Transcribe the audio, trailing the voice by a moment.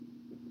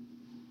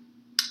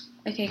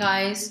Okay,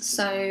 guys,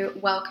 so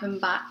welcome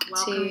back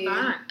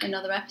to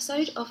another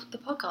episode of the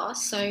podcast.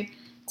 So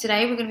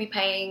today we're going to be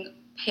paying.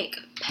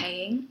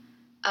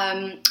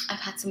 I've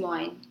had some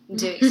wine.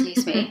 Do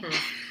excuse me.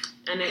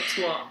 And it's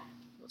what?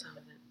 What time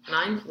is it?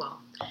 9? Well,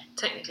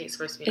 technically it's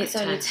supposed to be like it's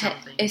only 10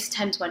 something. It's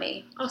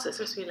 10:20. Oh, so it's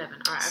supposed to be 11.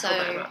 Alright, So,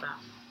 I forgot about that.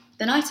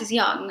 The night is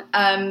young,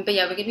 but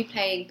yeah, we're going to be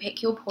playing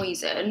Pick Your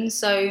Poison.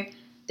 So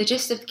the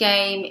gist of the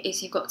game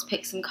is you've got to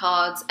pick some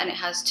cards, and it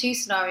has 2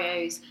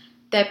 scenarios.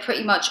 They're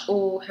pretty much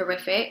all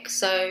horrific,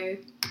 so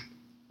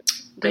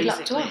good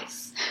luck to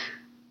us.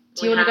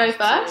 Do you want to go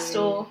first,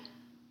 or?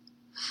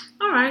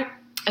 Alright.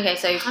 Okay,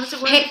 so how does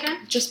it work again?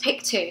 Just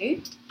pick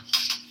 2.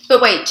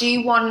 But wait, do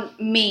you want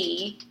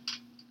to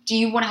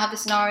have the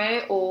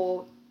scenario,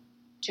 or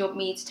do you want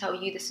me to tell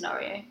you the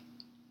scenario?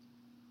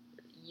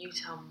 You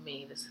tell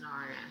me the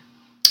scenario.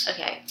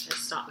 Okay.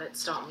 Let's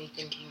start me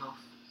thinking off.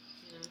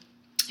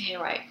 Okay,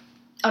 right.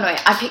 Oh no,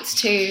 wait, I picked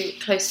 2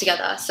 close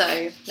together,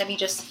 so let me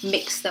just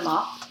mix them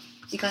up.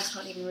 You guys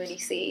can't even really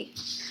see.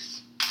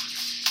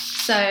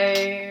 So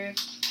we're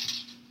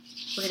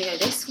gonna go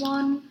this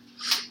one,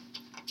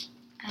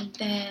 and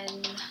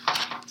then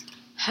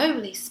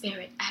Holy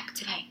Spirit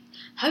activate.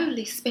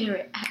 Holy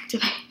Spirit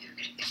activate. We're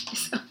gonna go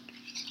this one.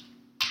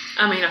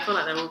 I mean, I feel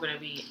like they're all gonna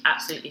be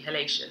absolutely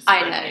hellacious.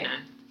 I know.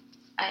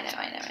 I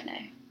know.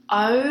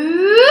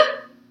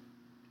 Oh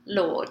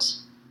Lord.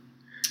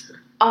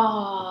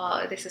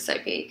 Oh, this is so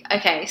peak.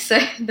 Okay, so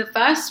the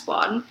first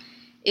one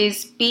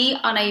is be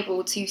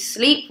unable to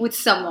sleep with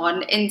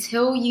someone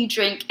until you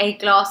drink a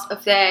glass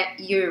of their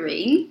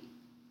urine.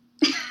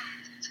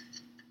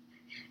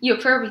 You're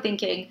probably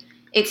thinking,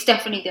 it's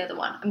definitely the other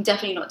one. I'm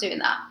definitely not doing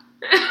that.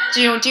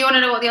 Do you want to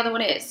know what the other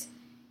one is?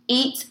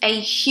 Eat a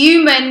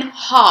human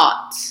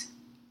heart.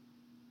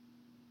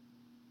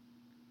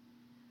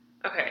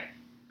 Okay,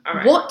 all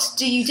right. What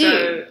do you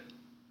do? So,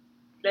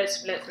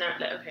 let's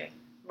okay.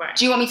 Right.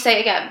 Do you want me to say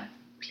it again?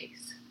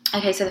 Please.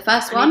 Okay, so the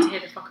first I one. need to hear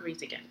the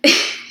fuckeries again.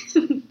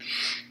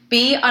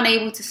 Be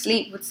unable to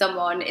sleep with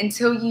someone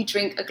until you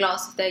drink a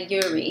glass of their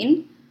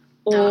urine.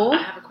 Or now,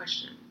 I have a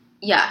question.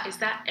 Yeah. Is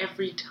that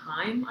every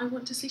time I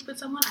want to sleep with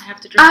someone? I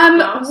have to drink a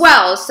glass?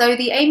 Well, so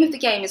the aim of the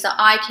game is that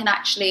I can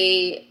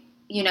actually,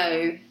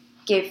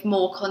 give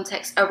more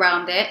context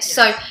around it. Yes.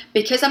 So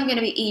because I'm going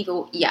to be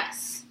evil,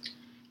 yes.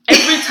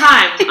 Every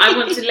time I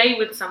want to lay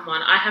with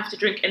someone, I have to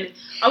drink. And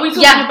are we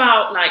talking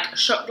about like a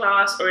shot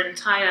glass or an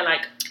entire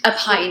like a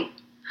pint,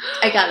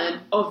 a gallon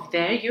of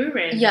their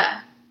urine?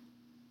 Yeah,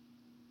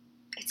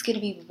 it's gonna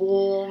be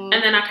warm.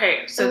 And then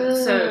so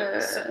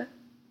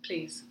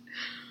please,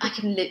 I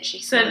can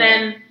literally. So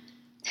then,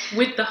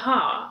 with the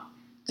heart,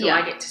 do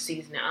I get to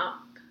season it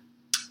up?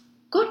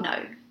 God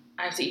no.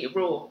 I have to eat it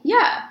raw.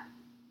 Yeah.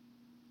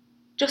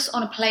 Just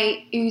on a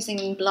plate,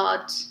 oozing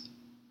blood.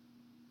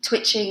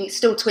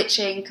 Still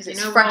twitching because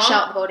it's fresh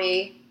out the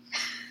body.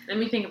 Let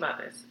me think about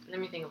this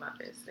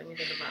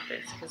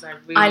because I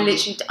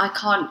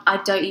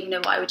don't even know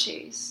what I would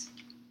choose.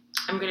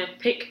 I'm going to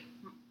pick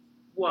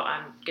what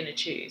I'm going to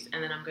choose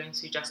and then I'm going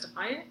to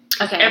justify it.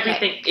 Okay.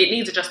 Everything, it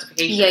needs a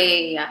justification.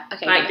 Yeah.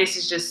 Okay. This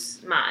is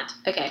just mad.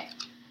 Okay.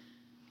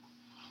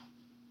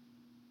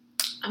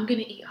 I'm going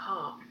to eat a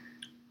heart.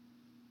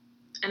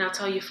 And I'll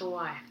tell you for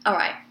why.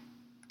 Alright.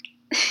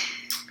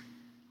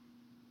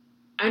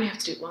 I only have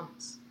to do it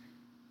once.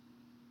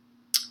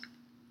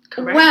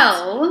 Correct?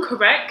 Well...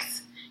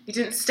 Correct? You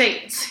didn't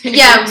state.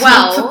 Yeah,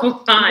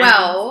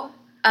 curveball,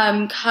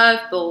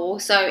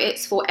 so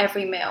it's for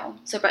every meal.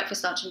 So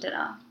breakfast, lunch and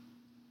dinner.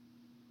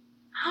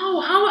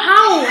 How?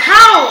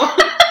 How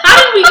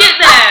did we get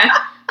there?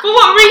 For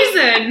what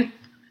reason?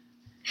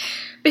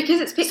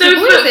 Because it's so for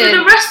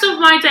the rest of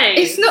my days.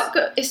 It's not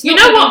good. You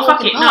know what?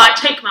 Fuck it. No, I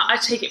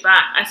take it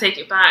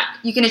back.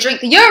 You're going to drink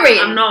the urine?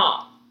 I'm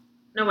not.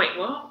 No, wait,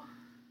 what?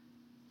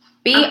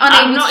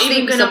 I'm not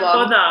even going to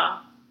bother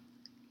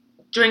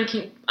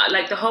drinking,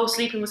 like the whole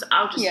sleeping was,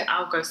 I'll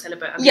go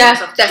celebrate.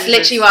 That's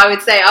literally what I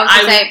would say.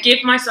 I would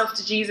give myself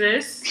to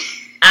Jesus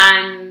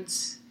and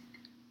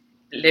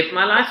live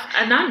my life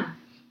a nun.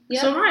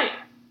 It's alright.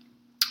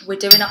 We're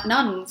doing up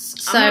nuns.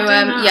 So,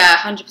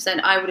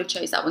 100%, I would have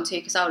chose that one too,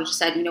 because I would have just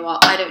said, you know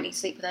what, I don't need to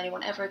sleep with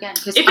anyone ever again.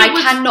 Because I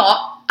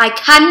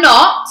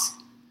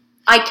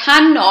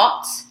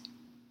cannot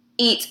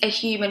eat a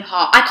human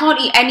heart. I can't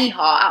eat any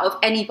heart out of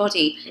any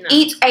body. No.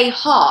 Eat a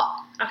heart.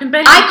 I can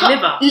barely eat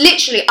liver.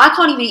 Literally, I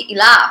can't even eat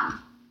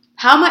lamb.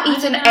 How am I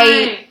eating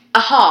a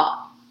heart?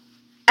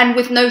 And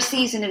with no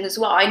seasoning as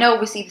well. I know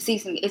obviously the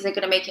seasoning isn't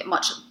going to make it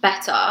much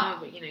better. No,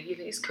 but you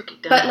just cook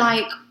it down.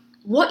 But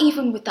what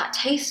even would that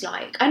taste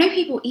like? I know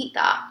people eat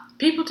that.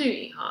 People do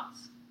eat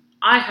hearts.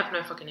 I have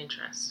no fucking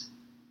interest.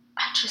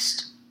 I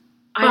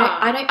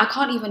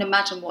can't even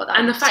imagine what that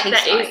and the fact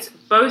tastes that like.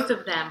 Both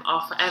of them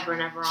are forever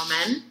and ever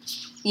amen.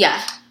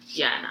 Yeah.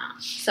 Yeah, nah.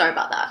 Sorry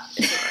about that.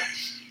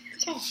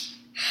 It's alright.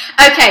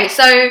 Okay,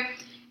 so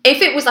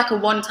if it was like a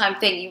one-time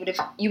thing, you would have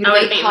eaten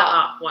the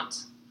heart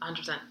once,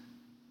 100%.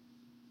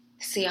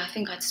 See, I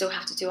think I'd still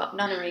have to do up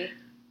nunnery.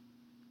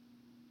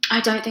 I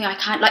don't think I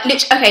can. Like,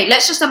 literally, okay,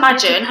 let's just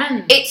imagine.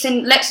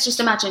 Let's just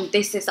imagine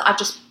this is. I've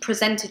just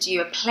presented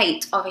you a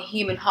plate of a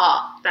human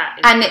heart,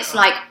 and it's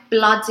like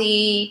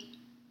bloody.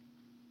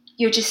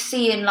 You're just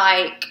seeing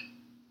like,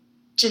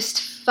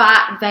 just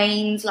fat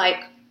veins,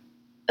 like,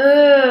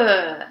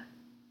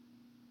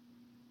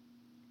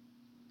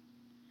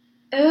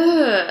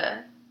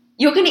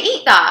 You're gonna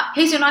eat that.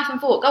 Here's your knife and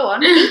fork. Go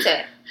on, eat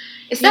it.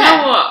 It's there. You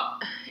know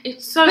what?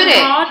 It's so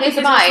hard. Here's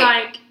a because bite. it's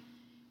like,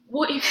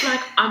 what if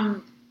like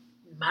I'm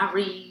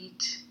married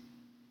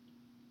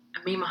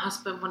and me and my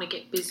husband want to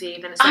get busy,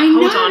 then it's like,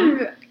 hold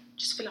on,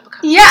 just fill up a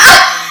cup.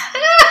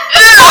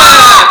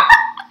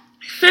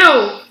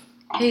 Fill.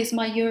 Here's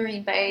my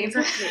urine, babe.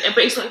 Exactly,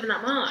 but it's not even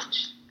that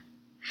much.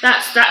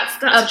 That's a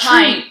pint.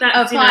 treat.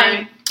 That's, a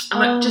pint. I'm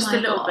like, just a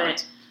little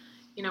bit.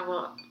 You know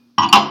what?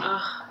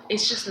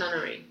 It's just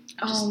nunnery.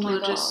 Oh my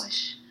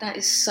gosh, that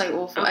is so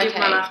awful. I'll give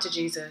my life to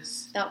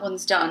Jesus. That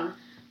one's done.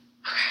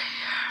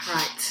 Okay,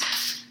 right.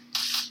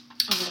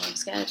 Oh my god, I'm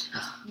scared.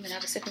 I'm gonna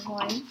have a sip of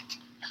wine.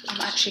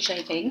 I'm actually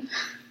shaking.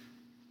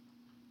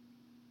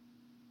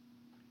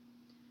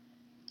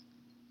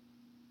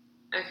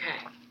 Okay,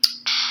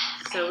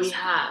 so we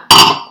have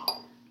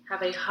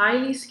a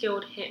highly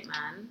skilled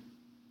hitman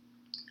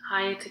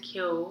hired to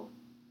kill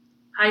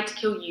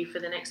you for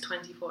the next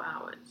 24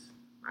 hours,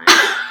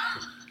 right?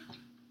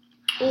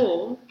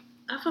 Or,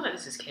 I feel like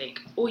this is cake.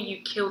 Or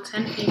you kill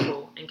 10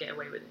 people and get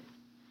away with it.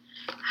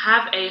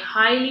 Have a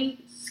highly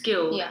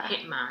skilled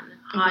hitman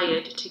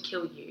hired to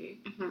kill you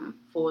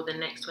for the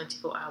next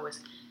 24 hours.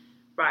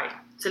 Right,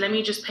 so let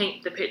me just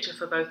paint the picture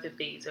for both of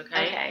these,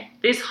 okay?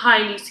 This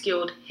highly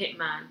skilled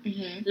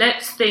hitman.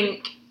 Let's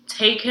think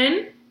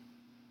Taken,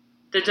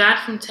 the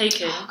dad from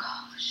Taken,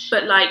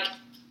 but like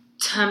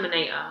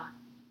Terminator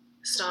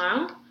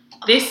style.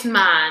 This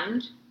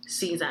man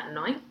sees at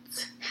night.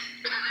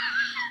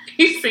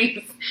 He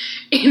sees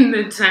in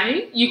the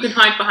day. You can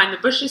hide behind the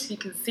bushes, he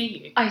can see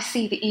you. I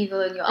see the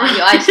evil in your eye.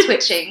 Your eye's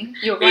twitching.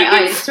 Your right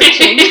eye is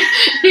twitching.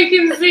 You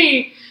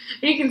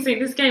can see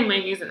this game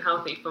maybe isn't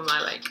healthy for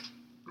my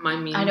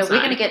mean I know,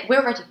 side.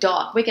 we're already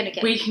dark. We're gonna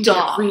get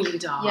dark. Get really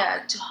dark.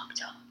 Yeah, dark.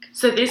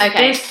 So this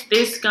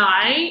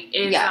guy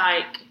is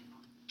like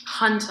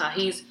Hunter.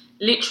 He's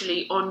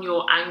literally on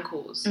your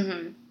ankles,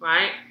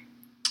 right?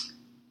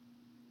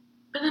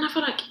 But then I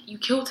feel like you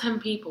kill 10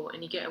 people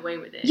and you get away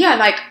with it. Yeah,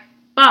 like...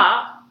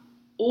 But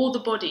all the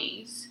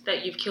bodies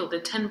that you've killed, the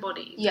 10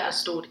 bodies, are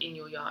stored in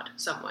your yard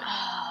somewhere.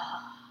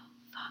 Oh,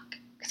 fuck.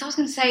 Because I was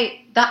going to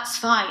say, that's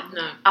fine.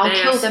 No. I'll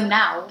kill them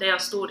now. They are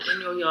stored in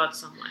your yard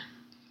somewhere.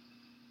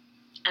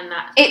 And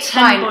that's it's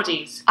 10 fine.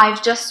 Bodies.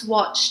 I've just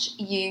watched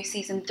You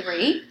season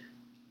 3.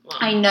 Wow.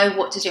 I know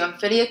what to do. I'm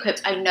fully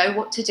equipped. I know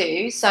what to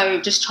do. So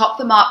just chop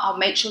them up. I'll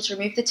make sure to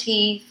remove the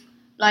teeth.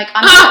 Like,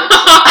 I'm good.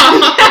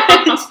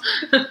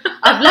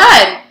 I've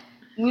learned.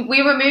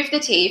 We remove the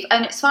teeth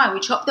and it's fine. We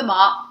chop them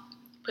up,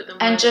 put them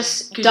and away.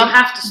 just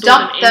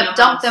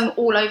dump them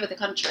all over the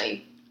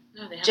country.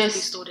 No, they have to be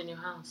stored in your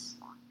house.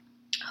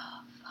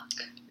 Oh, fuck.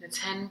 The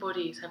 10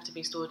 bodies have to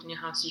be stored in your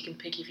house. You can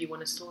pick if you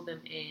want to store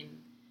them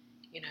in,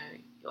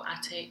 your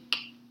attic.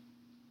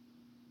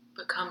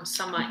 But come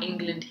summer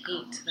England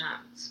heat,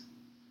 that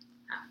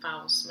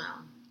foul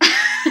smell.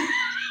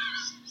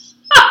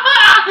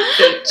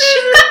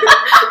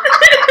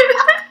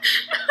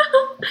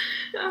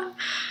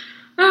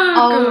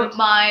 Oh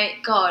my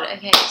god.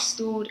 Okay, it's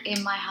stored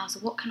in my house.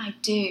 What can I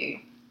do?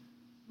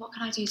 What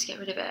can I do to get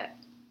rid of it?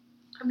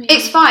 I mean,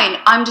 it's fine.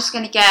 I'm just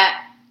going to get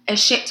a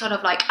shit ton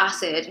of like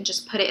acid and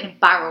just put it in a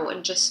barrel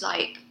and just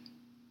like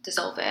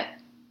dissolve it.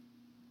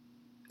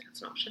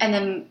 That's an option. And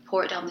then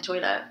pour it down the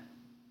toilet.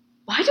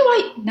 Why do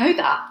I know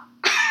that?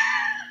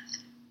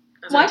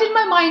 Why did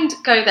my mind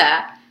go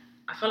there?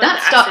 I feel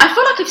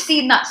like I've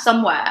seen that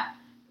somewhere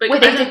where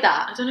they did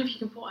that. I don't know if you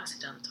can pour acid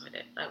down the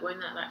toilet. Like,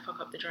 won't that like fuck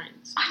up the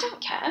drains? I don't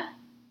care.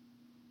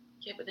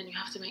 Yeah, but then you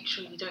have to make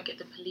sure you don't get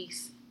the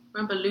police.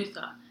 Remember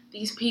Luther?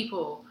 These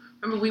people.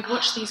 Remember we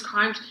watched these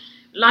crimes.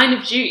 Line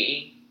of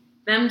Duty.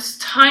 Them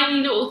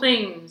tiny little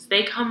things.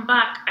 They come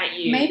back at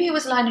you. Maybe it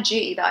was Line of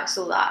Duty that I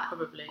saw that.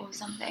 Probably. Or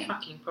something.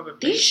 Fucking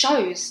probably. These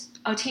shows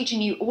are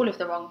teaching you all of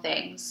the wrong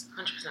things.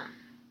 100%.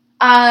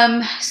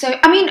 So,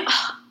 I mean,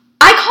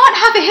 I can't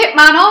have a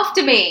hitman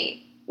after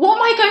me. What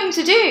am I going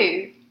to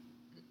do?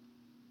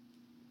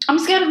 I'm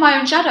scared of my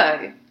own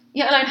shadow,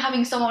 yet alone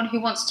having someone who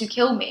wants to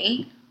kill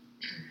me.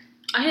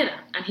 I hear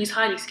that, and he's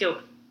highly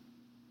skilled.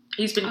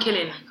 He's been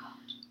killing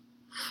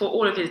for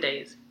all of his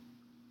days.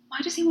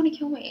 Why does he want to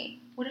kill me?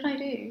 What did I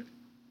do?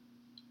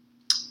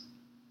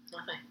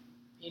 Nothing.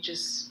 He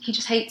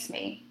just hates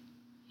me.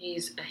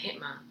 He's a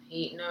hitman.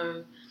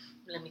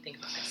 Let me think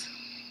about this.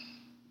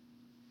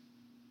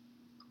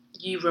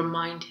 You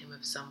remind him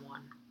of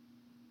someone.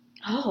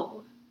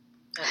 Oh.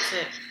 That's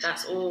it.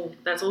 That's all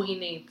he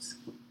needs.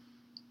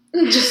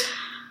 Just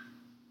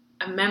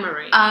a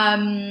memory.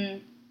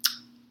 And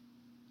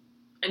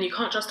you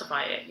can't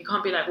justify it. You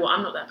can't be like, well,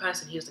 I'm not that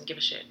person. He doesn't give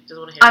a shit. He doesn't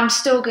want to hear I'm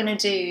still going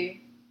to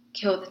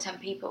kill the 10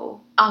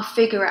 people. I'll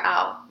figure it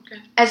out.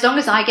 Okay. As long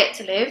as I get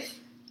to live.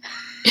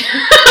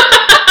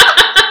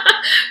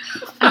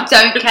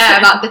 don't care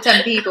about the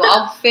 10 people.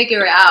 I'll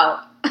figure it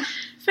out.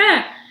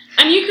 Fair.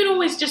 And you can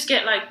always just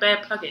get like bare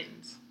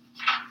plugins.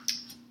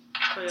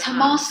 To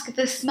mask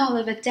the smell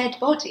of a dead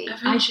body.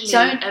 Eventually,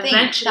 I don't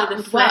think that the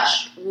would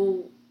flesh work.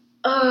 will.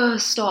 Oh,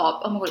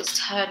 stop. Oh my god, it's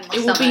turning my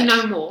stomach. It will be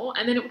no more,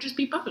 and then it will just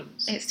be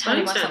bones. It's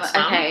turning my Bones don't stomach.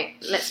 smell. Okay,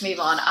 let's move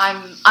on.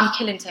 I'm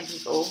killing 10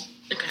 people.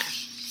 Okay.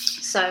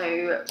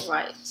 So,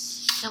 right.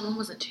 That one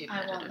wasn't too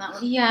bad. I want that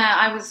one. Yeah,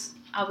 I was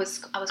I quite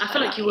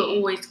feel like you were lucky.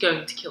 always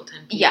going to kill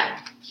 10 people.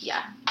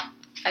 Yeah.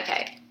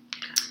 Okay.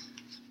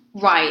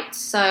 Right,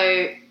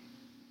 so...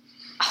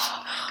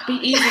 Be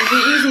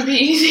easy.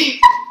 Be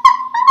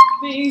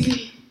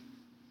easy.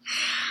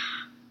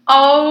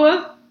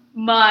 Oh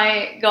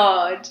my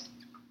god.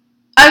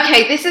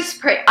 Okay, this is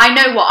pretty... I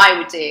know what I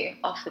would do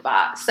off the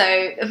bat.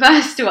 So, the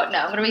first one... No,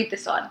 I'm going to read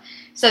this one.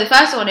 So, the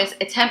first one is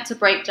attempt to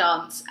break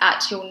dance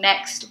at your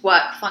next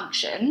work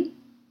function.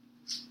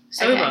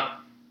 Sober. Okay.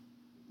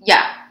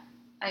 Yeah,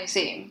 I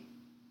assume.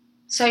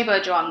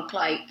 Sober, drunk,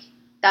 like,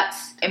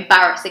 that's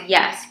embarrassing,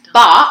 yes.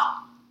 But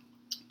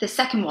the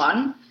second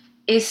one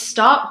is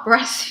start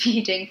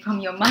breastfeeding from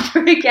your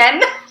mother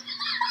again.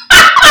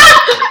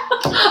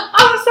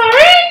 I'm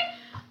sorry?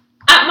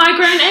 At my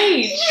grown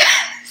age?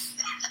 Yes.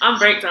 I'm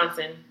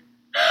breakdancing.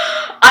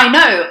 I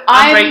know.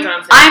 I'm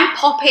breakdancing. I'm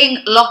popping,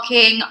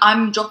 locking,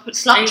 I'm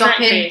slut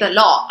dropping the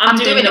lot. I'm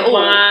doing it all.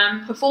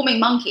 One. Performing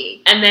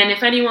monkey. And then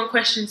if anyone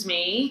questions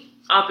me,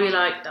 I'll be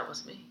like, that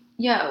was me.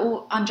 Yeah,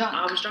 or I'm drunk.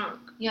 I was drunk.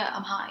 Yeah,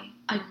 I'm high.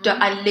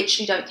 I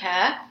literally don't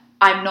care.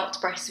 I'm not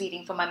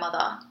breastfeeding from my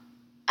mother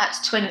at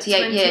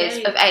 28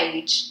 years of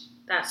age.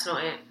 That's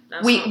not it.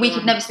 We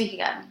could never speak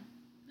again.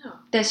 No.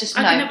 There's just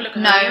I no. can never look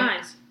at her in the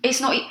eyes. It's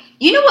not.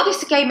 You know what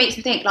this game makes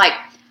me think? Like,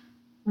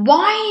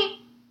 why?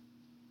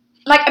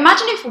 Like,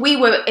 imagine if we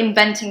were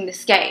inventing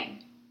this game,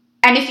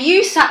 and if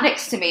you sat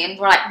next to me and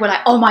we're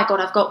like, oh my god,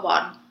 I've got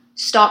one.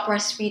 Start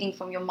breastfeeding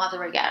from your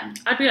mother again.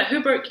 I'd be like,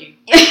 who broke you?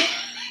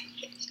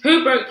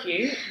 Who broke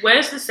you?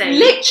 Where's the same?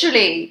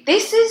 Literally,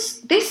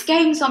 this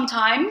game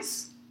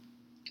sometimes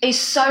is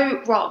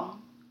so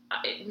wrong.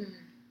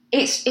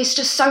 It's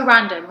just so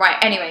random, right?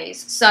 Anyways,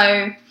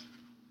 so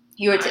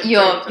you're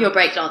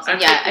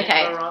breakdancing, yeah,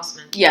 okay,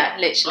 harassment. Yeah,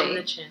 literally. On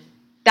the chin.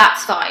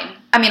 That's fine.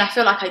 I mean, I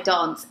feel like I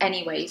dance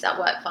anyways at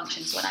work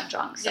functions when I'm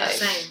drunk. So yeah,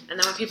 same. And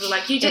then when people are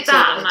like, you did It's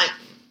that, all I'm good. like,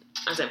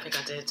 I don't think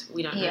I did.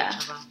 We don't know Yeah.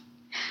 each other.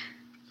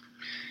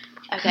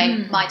 Okay,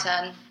 my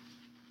turn.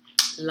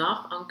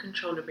 Laugh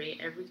uncontrollably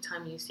every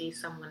time you see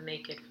someone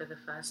naked for the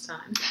first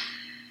time.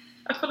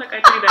 I feel like I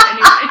do that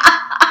anyway.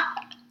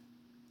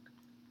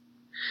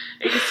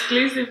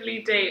 Exclusively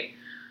date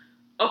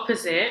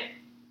opposite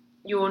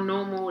your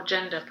normal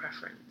gender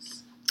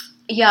preference.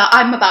 Yeah,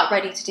 I'm about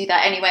ready to do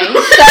that anyway. So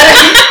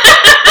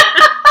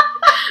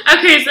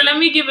Okay, so let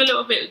me give a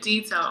little bit of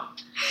detail.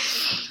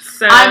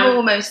 So I'm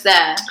almost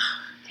there.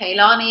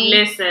 Kaylani,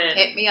 listen,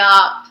 hit me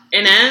up.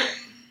 innit?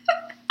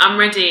 I'm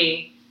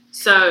ready.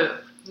 So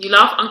you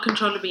laugh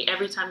uncontrollably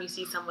every time you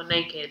see someone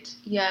naked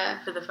Yeah.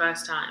 for the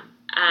first time,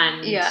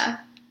 and Yeah.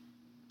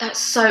 That's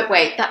so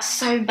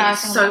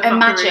embarrassing. so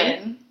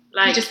Imagine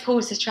like he just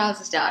pulls his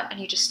trousers down and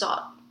you just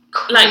start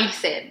Like-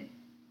 creasing.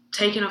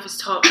 taking off his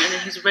top, and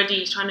then he's ready,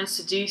 he's trying to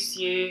seduce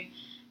you,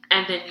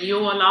 and then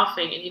you're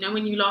laughing, and you know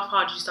when you laugh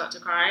hard, you start to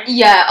cry.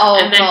 Yeah. Oh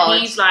and then god.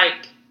 he's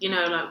like, you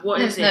know, like what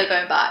There's is it? no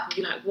going back.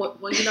 You're like, what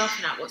are you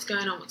laughing at? What's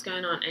going on? What's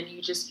going on? And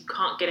you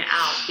can't get it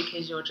out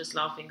because you're just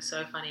laughing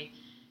so funny,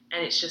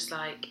 and it's just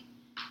like.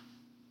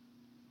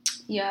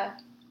 Yeah.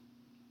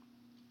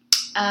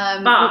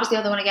 But- What was the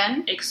other one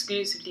again?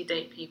 Exclusively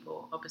date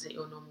people opposite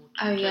your normal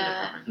Oh gender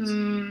yeah.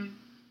 preference.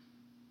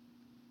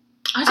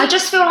 I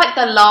just feel like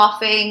the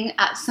laughing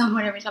at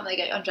someone every time they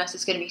get undressed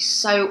is going to be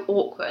so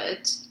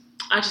awkward.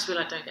 I just feel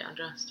like don't get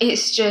undressed.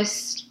 It's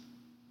just.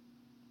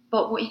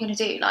 But what are you going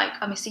to do? Like,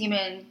 I'm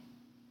assuming.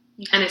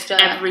 You And have it's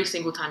to- every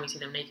single time you see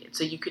them naked.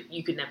 So you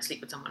could never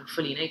sleep with someone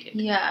fully naked.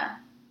 Yeah.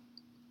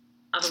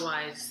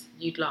 Otherwise,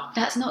 you'd laugh.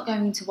 That's not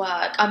going to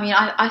work. I mean,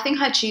 I think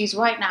I choose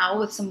right now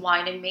with some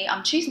wine in me.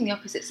 I'm choosing the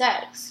opposite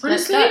sex.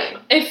 Honestly, Let's go.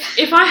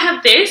 if I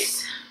had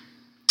this,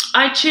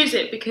 I'd choose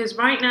it because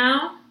right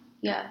now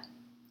Yeah.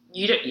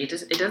 it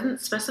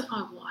doesn't specify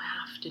what I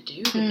have to do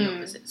with the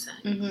opposite sex.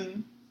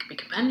 Mhm. It could be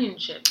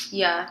companionship.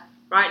 Yeah.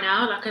 Right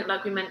now,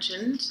 like we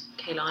mentioned,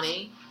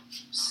 Kaylani,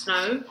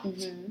 Snow,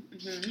 Mhm.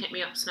 Mhm. hit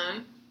me up,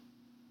 Snow.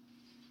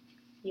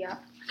 Yeah.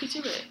 I could do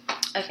it.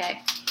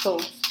 Okay.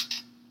 Cool.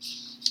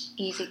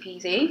 Easy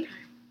peasy.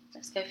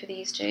 Let's go for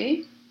these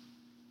two.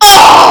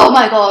 Oh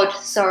my god!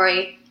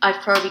 Sorry,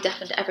 I've probably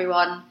deafened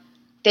everyone.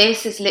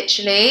 This is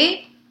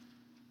literally.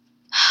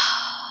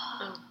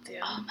 Oh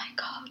dear. Oh my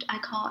god! I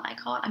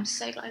can't. I'm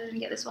so glad I didn't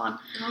get this one.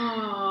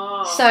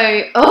 Oh.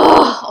 So,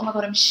 oh my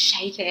god, I'm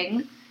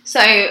shaking.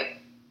 So,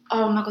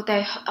 oh my god,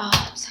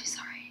 I'm so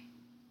sorry.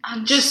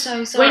 I'm just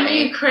so sorry. when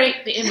you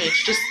create the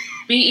image, just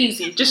be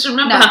easy. Just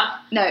remember.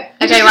 No.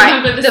 Just Okay, right.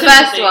 remember the The first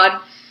sympathy.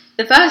 one.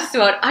 The first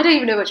one. I don't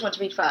even know which one to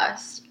read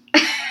first.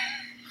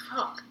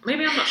 Fuck.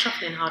 Maybe I'm not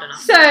shuffling hard enough.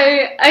 So,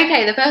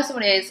 okay, the first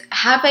one is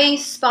have a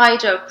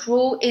spider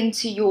crawl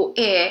into your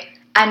ear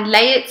and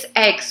lay its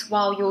eggs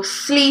while you're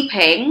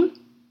sleeping.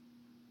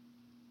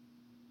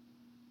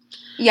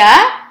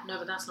 Yeah? No,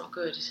 but that's not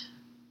good.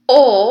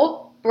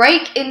 Or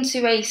break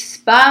into a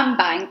sperm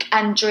bank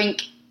and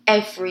drink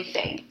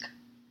everything.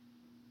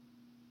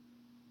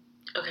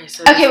 Okay,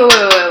 so... Okay,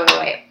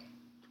 wait.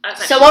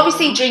 So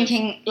obviously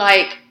drinking,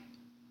 like,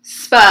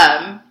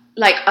 sperm,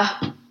 like,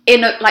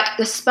 in a, like,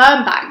 the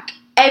sperm bank.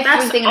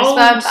 Everything in a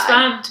sperm bank.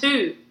 Sperm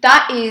too.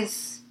 That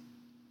is...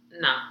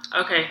 No.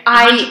 Okay.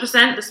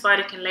 100% the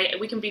spider can lay...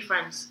 We can be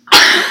friends.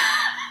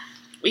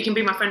 We can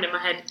be my friend in my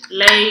head.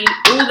 Lay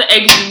all the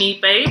eggs you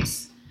need,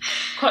 babes.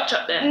 Crotch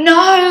up there.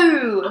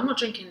 No! I'm not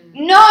drinking...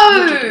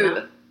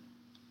 No!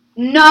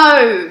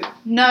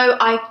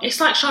 It's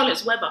like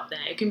Charlotte's Web up there.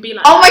 It can be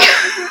like... Oh my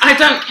God. I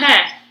don't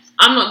care.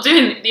 I'm not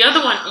doing it. The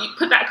other one, you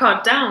put that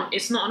card down.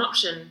 It's not an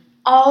option.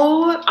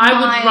 Oh I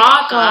would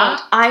rather...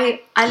 God. I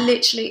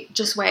literally...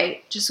 Just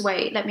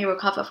wait. Let me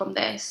recover from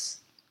this.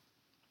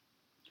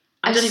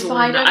 I don't even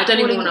want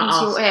to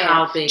ask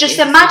how big. Just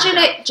imagine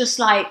it just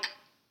like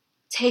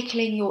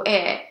tickling your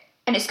ear,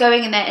 and it's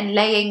going in there and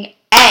laying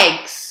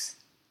eggs,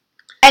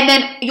 and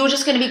then you're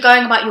just going to be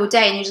going about your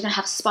day, and you're just going to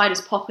have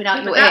spiders popping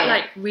out your ear. That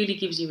like really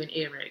gives you an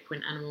earache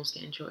when animals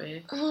get into your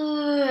ear.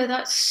 Ugh,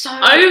 that's so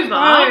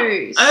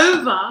gross.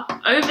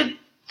 Over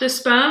the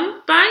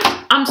sperm bank.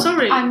 I'm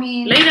sorry. I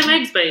mean, lay them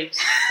eggs, babes.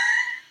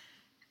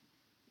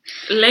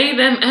 Lay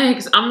them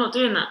eggs. I'm not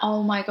doing that.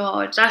 Oh my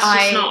God. That's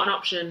just not an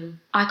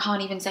option. I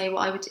can't even say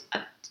what I would do.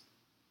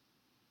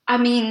 I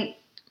mean,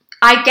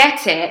 I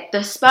get it.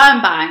 The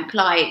sperm bank,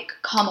 like,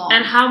 come on.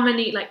 And how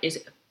many, like, is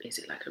it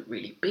like a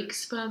really big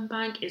sperm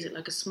bank? Is it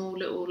like a small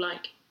little,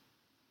 like,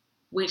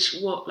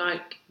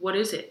 what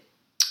is it?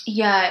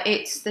 Yeah,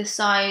 it's the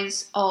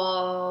size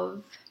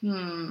of,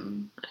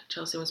 like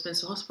Chelsea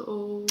Westminster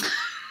Hospital.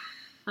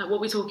 Like, what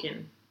are we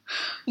talking?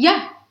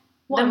 Yeah.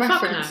 What then a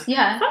reference. Fuck no.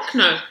 Yeah. Fuck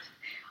no.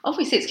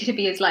 Obviously, it's going to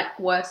be as, like,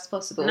 worst as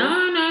possible. No.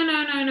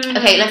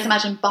 Okay, let's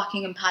imagine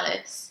Buckingham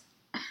Palace.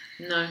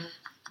 No.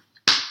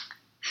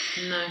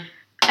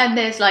 And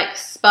there's, like,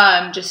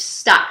 sperm just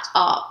stacked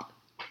up,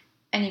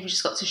 and you've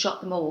just got to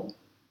shot them all.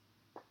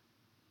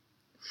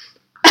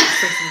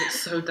 Say something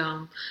so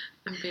dumb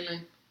and be like, I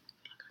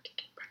can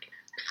get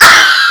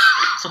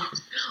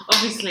pregnant.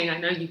 Obviously, I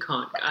know you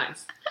can't,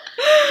 guys.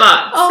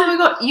 But... Oh, my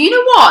God. You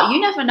know what?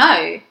 You never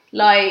know.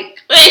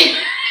 Like,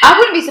 I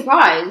wouldn't be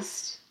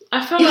surprised.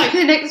 I feel like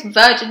the next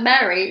Virgin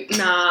Mary.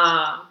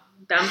 Nah,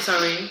 I'm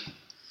sorry.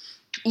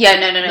 Yeah,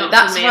 no.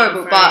 That's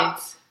horrible.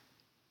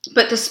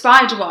 But the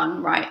spider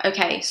one, right?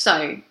 Okay,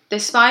 so the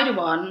spider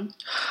one,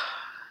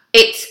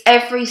 it's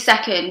every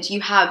second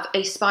you have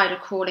a spider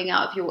crawling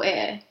out of your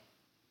ear,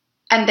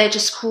 and they're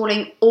just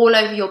crawling all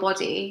over your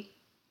body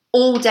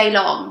all day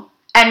long,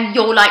 and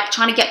you're like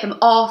trying to get them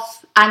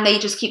off, and they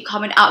just keep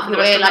coming out of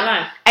your ear,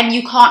 like, and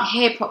you can't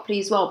hear properly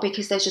as well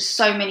because there's just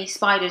so many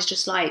spiders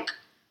just like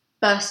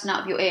bursting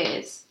out of your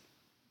ears,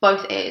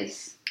 both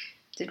ears.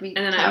 Did we?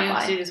 And then I only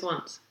have to do this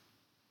once.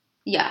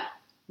 Yeah.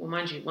 Well,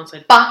 mind you, once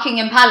I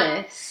Buckingham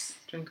Palace.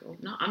 Drink all.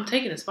 No, I'm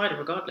taking a spider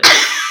regardless.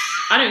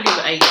 I don't give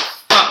a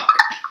fuck.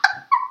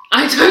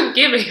 I don't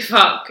give a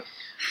fuck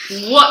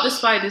what the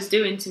spider's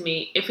doing to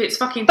me. If it's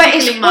fucking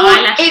tickling my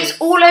eyelashes,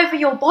 it's all over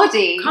your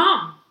body.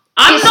 Calm.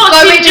 I'm not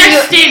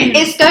suggesting.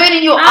 It's going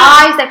in your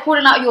eyes. They're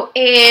crawling out your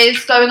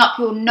ears, going up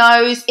your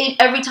nose.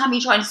 Every time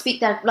you try and speak,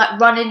 they're like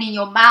running in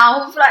your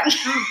mouth. Like,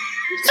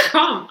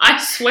 calm. I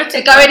swear to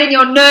they're going in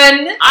your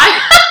nun.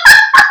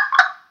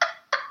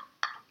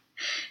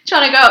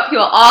 Trying to go up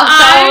your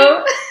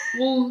arsehole. I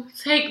will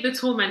take the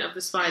torment of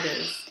the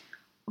spiders.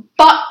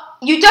 But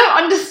you don't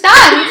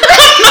understand.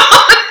 I'm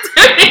not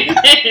doing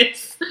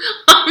this.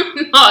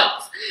 I'm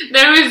not.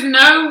 There is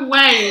no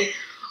way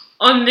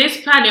on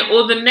this planet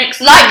or the next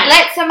planet.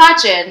 Let's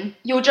imagine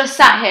you're just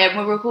sat here and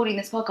we're recording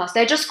this podcast.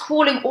 They're just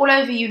crawling all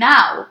over you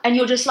now. And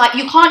you're just like,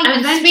 you can't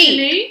even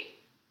speak.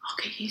 I'll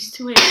get used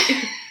to it.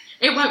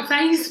 It won't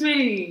faze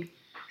me.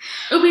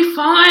 It'll be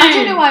fine. I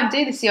don't know why I'm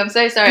doing this to you. I'm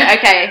so sorry.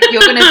 Okay,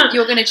 you're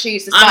gonna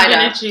choose the spider. I'm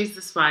gonna choose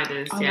the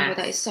spiders. Oh my God,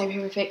 that is so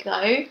horrific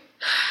though.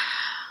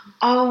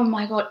 Oh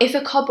my God, if a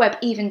cobweb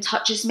even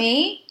touches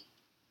me,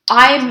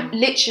 I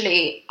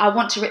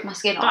want to rip my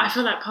skin off. But I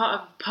feel like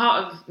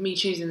part of me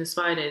choosing the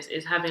spiders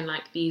is having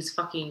like these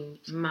fucking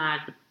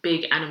mad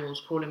big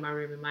animals crawling my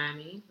room in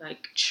Miami.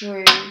 Like,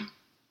 true.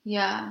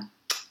 Yeah.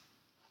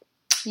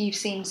 You've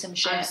seen some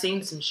shit. I've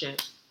seen some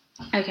shit.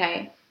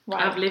 Okay.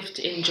 Right. I've lived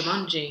in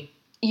Jumanji.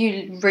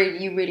 You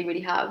really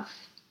have.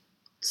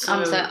 So,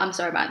 I'm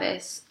sorry about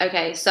this.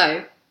 Okay,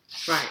 so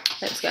right,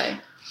 let's go. I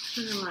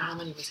don't know how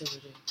many we said we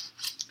do.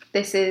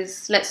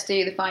 Let's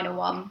do the final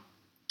one.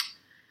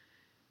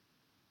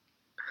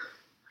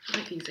 I feel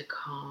like these are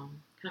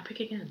calm. Can I pick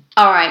again?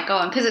 All right, go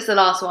on. Because it's the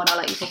last one, I'll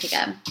let you pick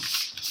again.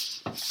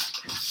 Okay.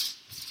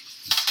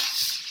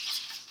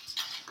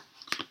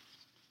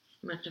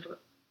 Imagine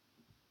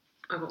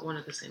I got one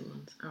of the same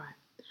ones. All right.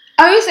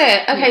 Oh, is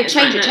it? Okay, yeah,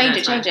 change it.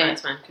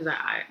 It's fine, because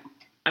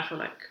I feel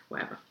like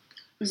whatever.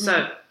 Mm-hmm.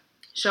 So,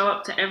 show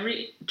up to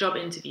every job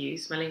interview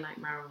smelling like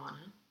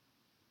marijuana.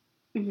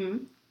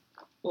 Mm-hmm.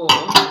 Or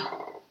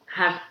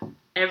have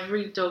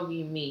every dog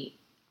you meet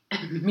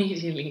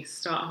immediately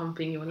start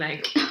humping your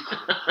leg.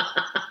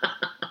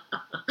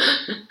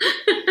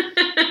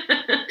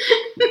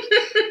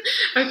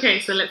 Okay,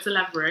 so let's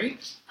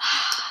elaborate.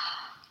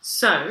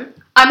 So,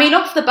 I mean,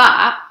 off the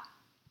bat,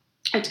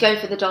 I'd go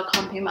for the dog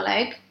humping my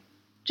leg,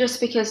 just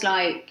because,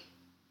 like,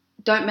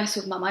 don't mess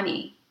with my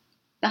money.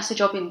 That's a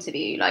job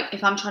interview. Like,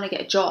 if I'm trying to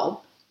get a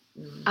job,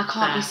 I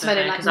can't be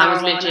smelling like marijuana. Because I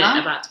was legit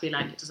about to be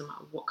like, it doesn't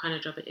matter what kind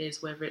of job it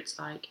is, whether it's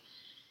like,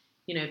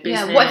 you know,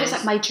 business. Yeah, what if it's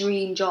like my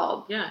dream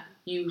job? Yeah,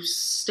 you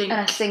stink.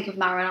 And I stink of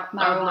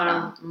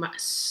marijuana.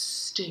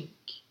 Stink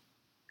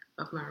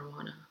of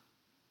marijuana.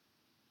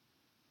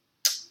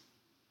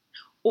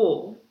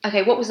 Or...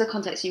 Okay, what was the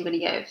context you were going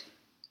to give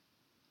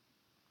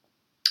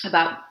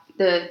about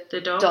the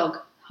dog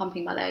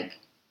humping my leg?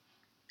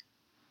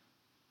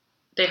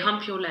 They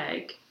hump your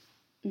leg,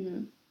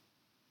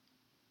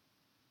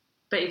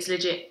 but it's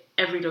legit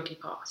every dog you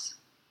pass.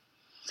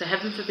 So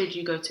heaven forbid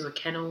you go to a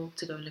kennel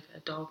to go look at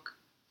a dog.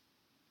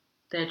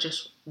 They're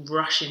just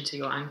rushing to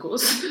your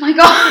ankles. Oh my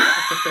God.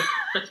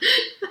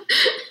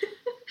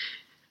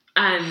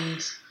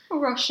 And...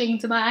 rushing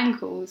to my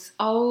ankles.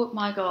 Oh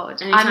my God.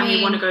 Anytime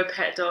you want to go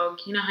pet a dog,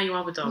 you know how you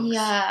are with dogs.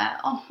 Yeah.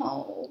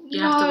 Oh, you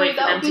have to wait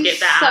for them to get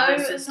that out of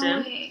the system.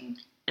 Annoying.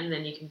 And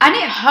then you can... And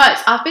it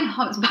hurts. I've been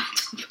humped by a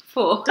dog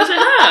before. Does it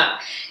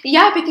hurt?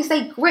 Yeah, because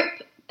they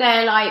grip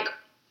their, like,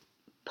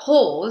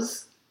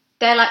 paws,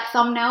 their, like,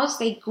 thumbnails,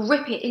 they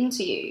grip it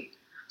into you.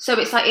 So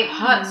it's like, it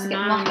hurts to get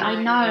knocked.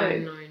 I know.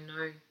 No.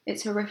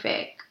 It's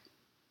horrific.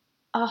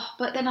 Oh,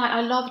 but then I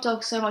love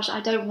dogs so much.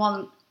 I don't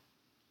want...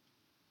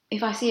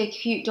 If I see a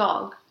cute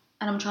dog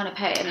and I'm trying to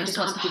pet it and it just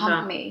wants to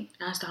hump me...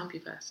 It has to hump you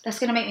first. That's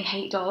going to make me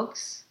hate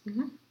dogs.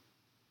 Mm-hmm.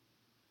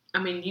 I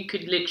mean, you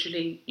could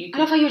literally... I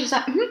love how you're just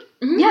like,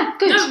 yeah,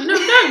 good. No,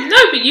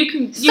 but you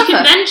can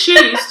then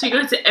choose to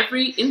go to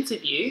every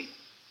interview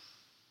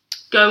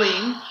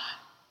going...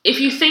 If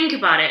you think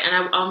about it,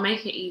 and I'll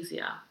make it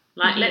easier.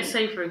 Like, let's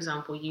say, for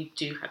example, you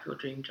do have your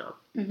dream job.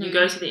 Mm-hmm. You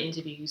go to the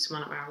interview, you smell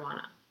like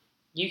marijuana.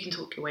 You can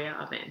talk your way out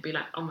of it and be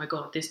like, oh my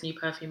God, this new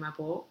perfume I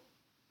bought...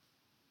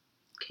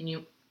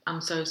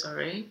 I'm so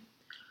sorry.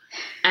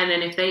 And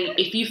then if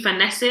you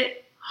finesse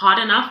it hard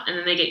enough and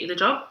then they get you the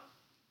job,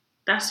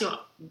 that's the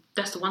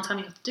one time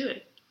you have to do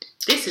it.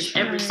 This is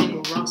every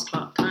single Ross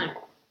Clark time.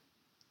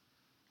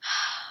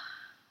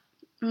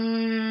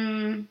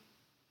 I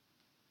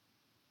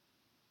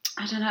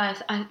don't know.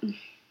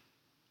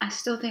 I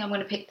still think I'm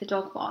going to pick the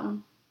dog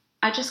one.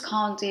 I just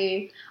can't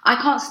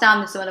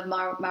stand the smell of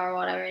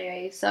marijuana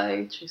anyway,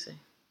 so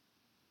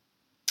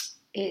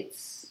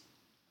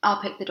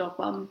I'll pick the dog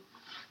one.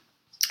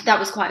 That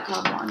was quite a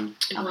calm one.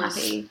 I'm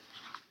happy.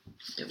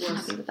 I'm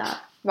happy with that.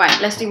 Right,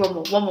 let's do one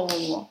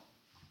more.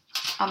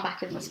 I'm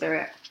back in the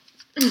spirit.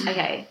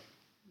 Okay.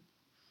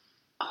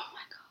 Oh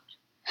my God.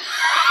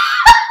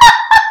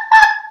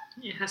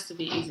 It has to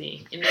be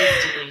easy. It needs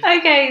to be.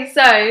 Okay,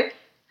 so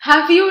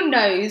have your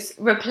nose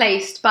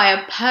replaced by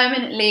a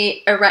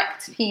permanently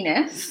erect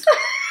penis?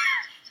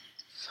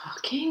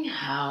 Fucking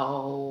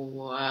hell.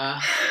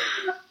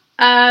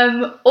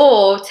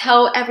 Or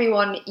tell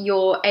everyone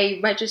you're a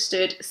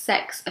registered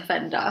sex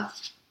offender.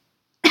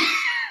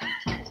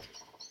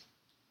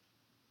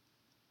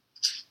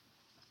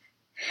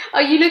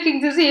 Are you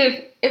looking to see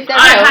if they're real?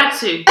 I had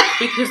to,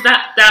 because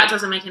that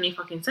doesn't make any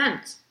fucking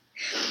sense.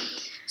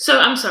 So,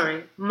 I'm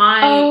sorry.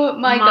 My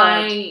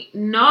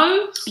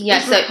nose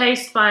is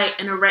replaced by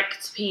an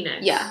erect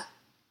penis. Yeah.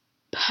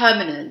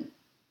 Permanent.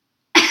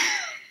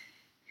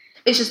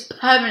 It's just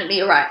permanently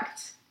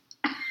erect.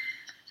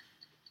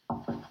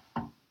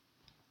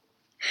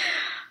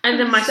 And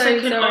then my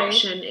second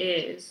option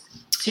is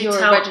to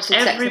tell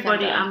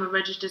everybody I'm a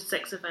registered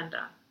sex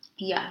offender.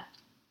 Yeah.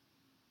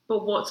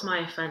 But what's my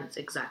offence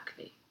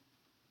exactly?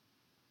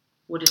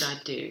 What did I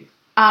do?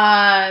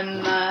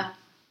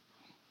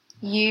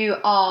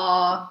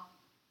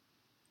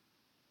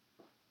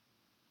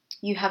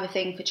 You have a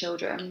thing for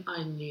children.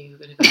 I knew you were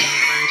going to go down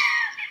that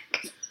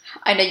road.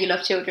 I know you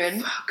love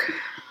children. Fuck.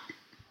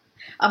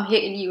 I'm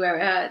hitting you where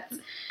it hurts.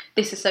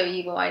 This is so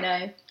evil, I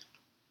know.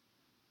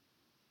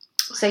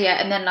 So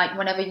yeah, and then like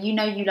whenever you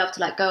love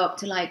to like go up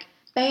to like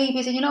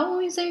babies and you're like, oh,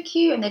 you're so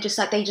cute, and they're just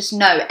like, they just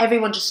know,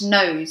 everyone just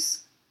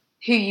knows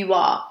who you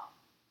are,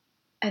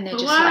 and they're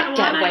just like,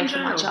 get away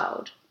from my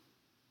child.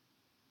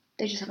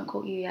 They just haven't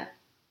caught you yet.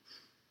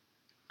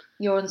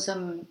 You're on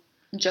some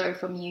Joe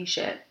from You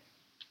shit.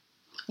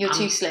 You're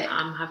too slick.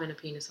 I'm having a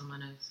penis on my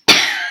nose.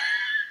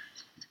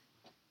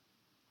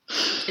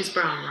 It's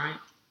brown, right?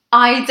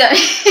 I don't.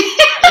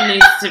 It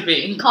needs to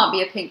be. Can't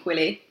be a pink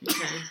willy.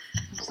 Okay.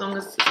 As long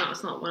as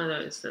it's not one of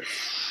those that's...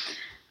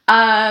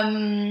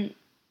 Can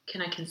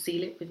I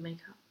conceal it with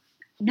makeup?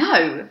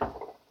 No.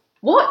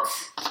 What?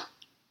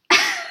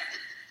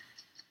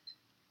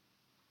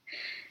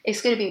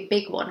 It's going to be a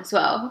big one as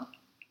well.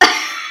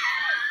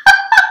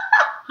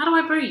 How do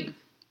I breathe?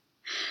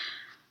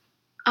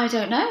 I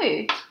don't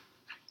know.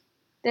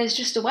 There's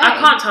just a way. I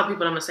can't tell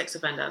people I'm a sex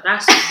offender.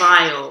 That's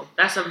vile.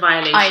 That's a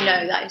violation. I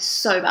know, that is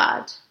so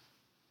bad.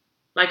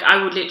 Like,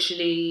 I would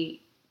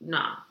literally,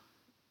 nah.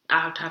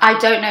 I would have I to.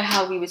 don't know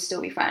how we would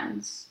still be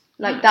friends.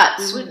 Like, No,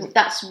 that's we wouldn't.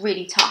 that's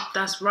really tough.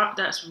 That's right.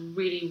 That's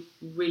really,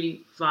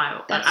 really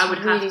vile. That's like, I would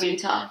really, have to. really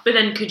tough. But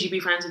then, could you be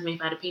friends with me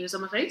if I had a penis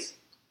on my face?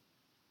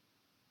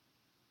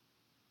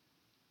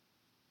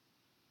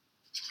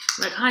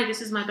 Like, hi,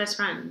 this is my best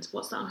friend.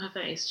 What's that on her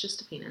face?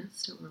 Just a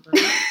penis. Don't worry about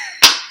it.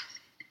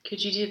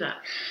 Could you do that?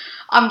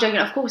 I'm joking.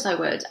 Of course I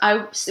would.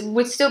 I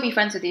would still be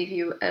friends with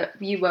you if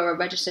you were a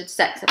registered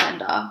sex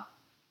offender.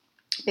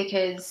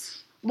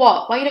 Because,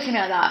 what? Why are you looking at me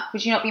like that?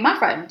 Would you not be my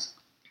friend?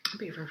 I'd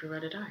be a friend for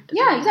ride or die.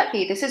 Yeah,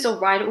 exactly. This is a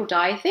ride or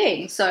die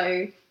thing.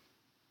 So,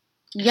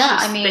 yeah,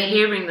 I mean... The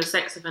hearing the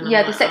sex offender.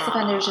 Yeah, the sex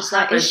offender is just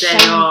like,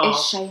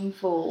 it's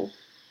shameful.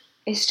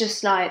 It's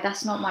just like,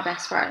 that's not my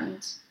best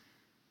friend.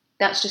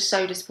 That's just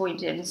so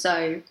disappointing.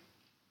 So,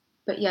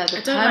 but yeah, the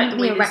I don't like the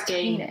way this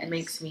game penis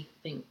makes me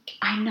think.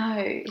 I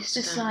know. It's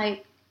just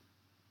like,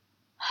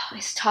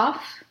 it's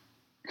tough.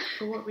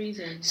 For what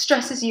reason?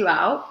 Stresses you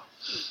out.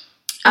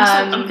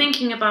 I'm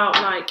thinking about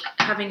like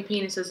having a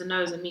penis as a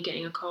nose and me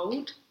getting a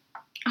cold.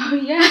 Oh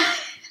yeah, I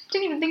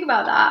didn't even think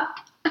about that.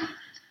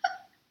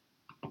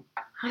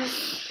 How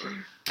does...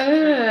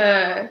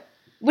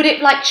 Would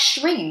it like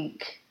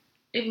shrink?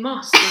 It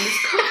must when it's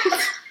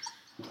cold.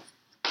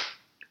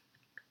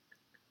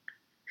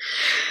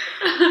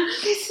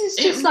 This is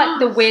just like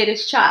the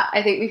weirdest chat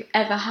I think we've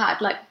ever had.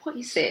 Like, what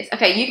is this?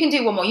 Okay, you can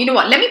do one more. You know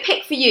what? Let me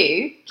pick for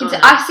you.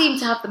 I seem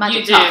to have the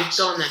magic touch.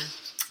 Go on then.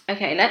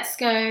 Okay, let's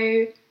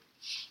go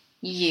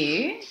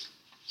you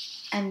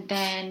and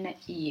then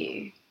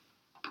you.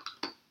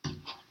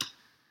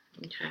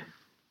 Okay.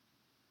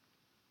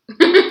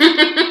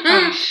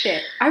 Oh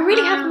shit. I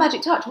really have the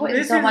magic touch. What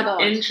is this? Oh my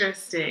god.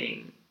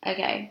 Interesting.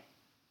 Okay.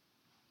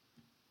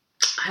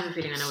 I have a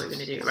feeling I know what you're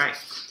going to do. Right.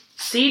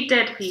 See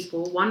dead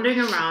people wandering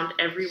around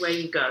everywhere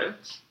you go.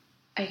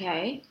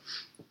 Okay.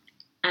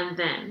 And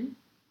then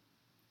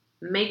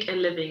make a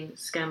living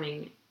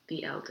scamming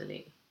the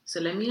elderly. So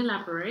let me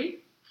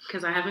elaborate,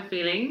 because I have a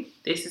feeling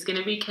this is going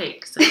to be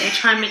cake. So I'm going to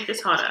try and make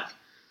this harder.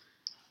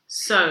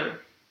 So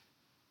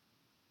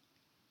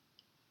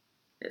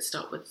let's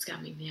start with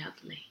scamming the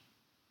elderly.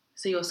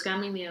 So you're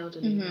scamming the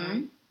elderly,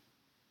 right?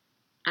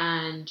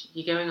 And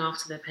you're going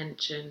after their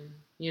pension,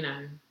 you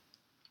know.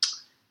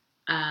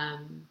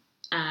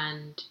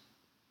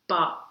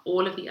 But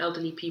all of the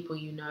elderly people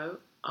you know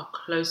are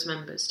close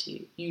members to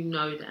you. You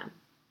know them.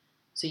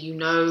 So you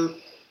know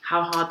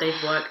how hard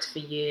they've worked for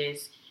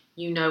years.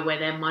 You know where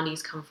their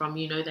money's come from.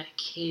 You know their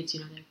kids.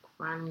 You know their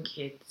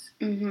grandkids.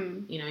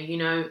 Mm-hmm.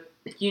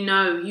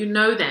 You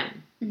know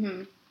them.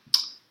 Mm-hmm.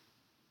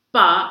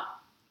 But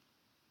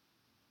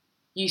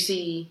you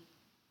see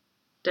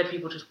dead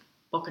people just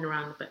bopping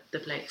around the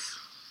place.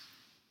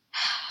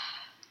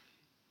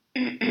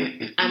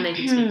 And they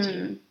can speak to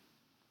you.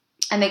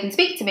 And they can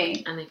speak to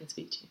me. And they can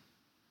speak to you.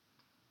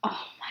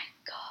 Oh my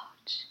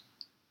god.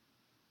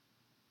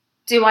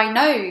 Do I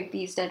know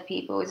these dead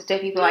people? Is it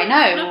dead people I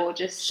know? No. Or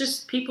just... It's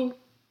just people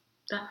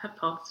that have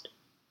passed.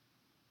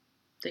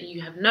 That you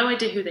have no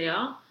idea who they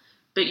are.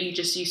 But you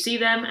see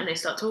them and they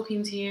start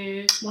talking to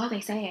you. What are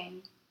they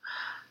saying?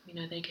 You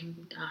know, they can...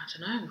 I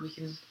don't know.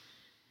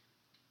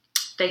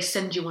 They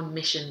send you on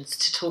missions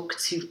to talk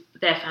to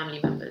their family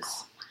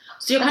members.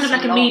 So you're kind of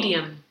like a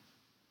medium.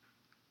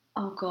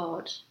 Oh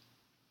god.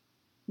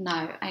 No,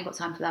 I ain't got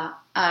time for that.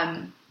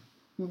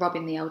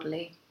 Robbing the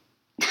elderly.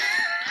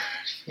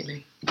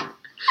 Really?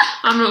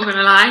 I'm not going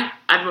to lie.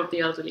 I'd rob the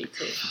elderly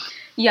too.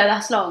 Yeah,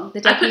 that's long. The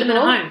dead I put them in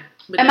a home.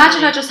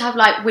 Imagine I just have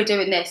like, we're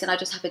doing this and I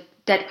just have a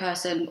dead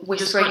person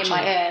whispering in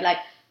my ear like,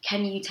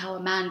 can you tell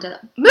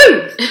Amanda,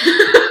 move! Like,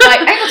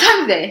 I ain't got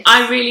time for this.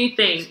 I really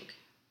think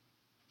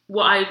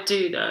what I'd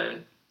do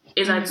though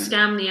is I'd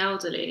scam the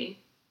elderly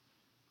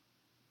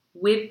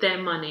with their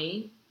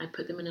money. I'd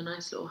put them in a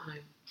nice little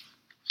home.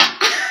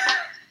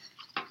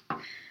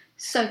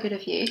 So good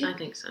of you. I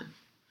think so.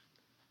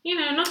 You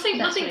know, nothing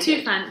too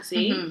good.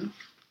 fancy. Mm-hmm.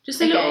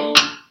 Just a little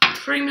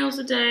 3 meals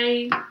a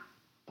day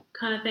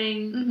kind of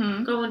thing.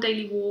 Mm-hmm. Go on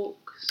daily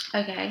walks.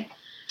 Okay.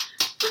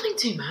 Nothing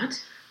too mad.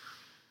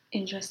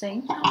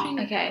 Interesting.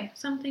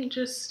 Something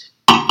just...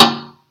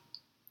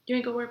 You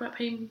ain't got to worry about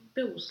paying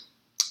bills.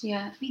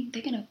 Yeah, I mean,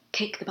 they're going to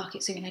kick the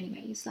bucket soon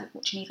anyways. Like,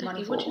 what do you need the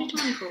money for? What do you need the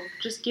money for?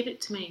 Just give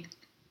it to me.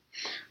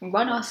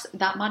 Run us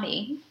that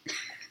money.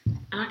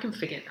 And I can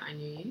forget that I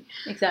knew you.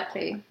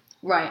 Exactly.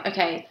 Right,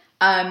 okay.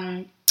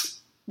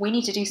 We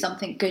need to do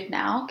something good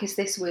now because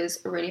this was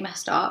really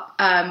messed up.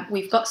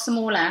 We've got some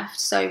more left,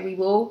 so we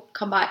will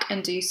come back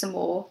and do some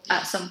more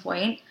at some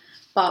point.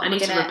 But I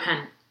need to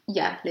repent.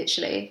 Yeah,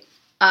 literally.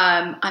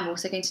 I'm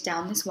also going to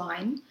down this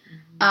wine.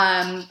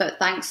 Mm-hmm. But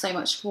thanks so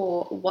much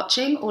for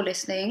watching or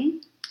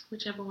listening.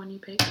 Whichever one you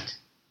picked.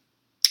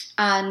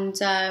 And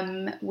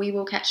we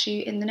will catch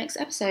you in the next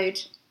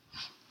episode.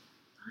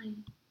 Bye.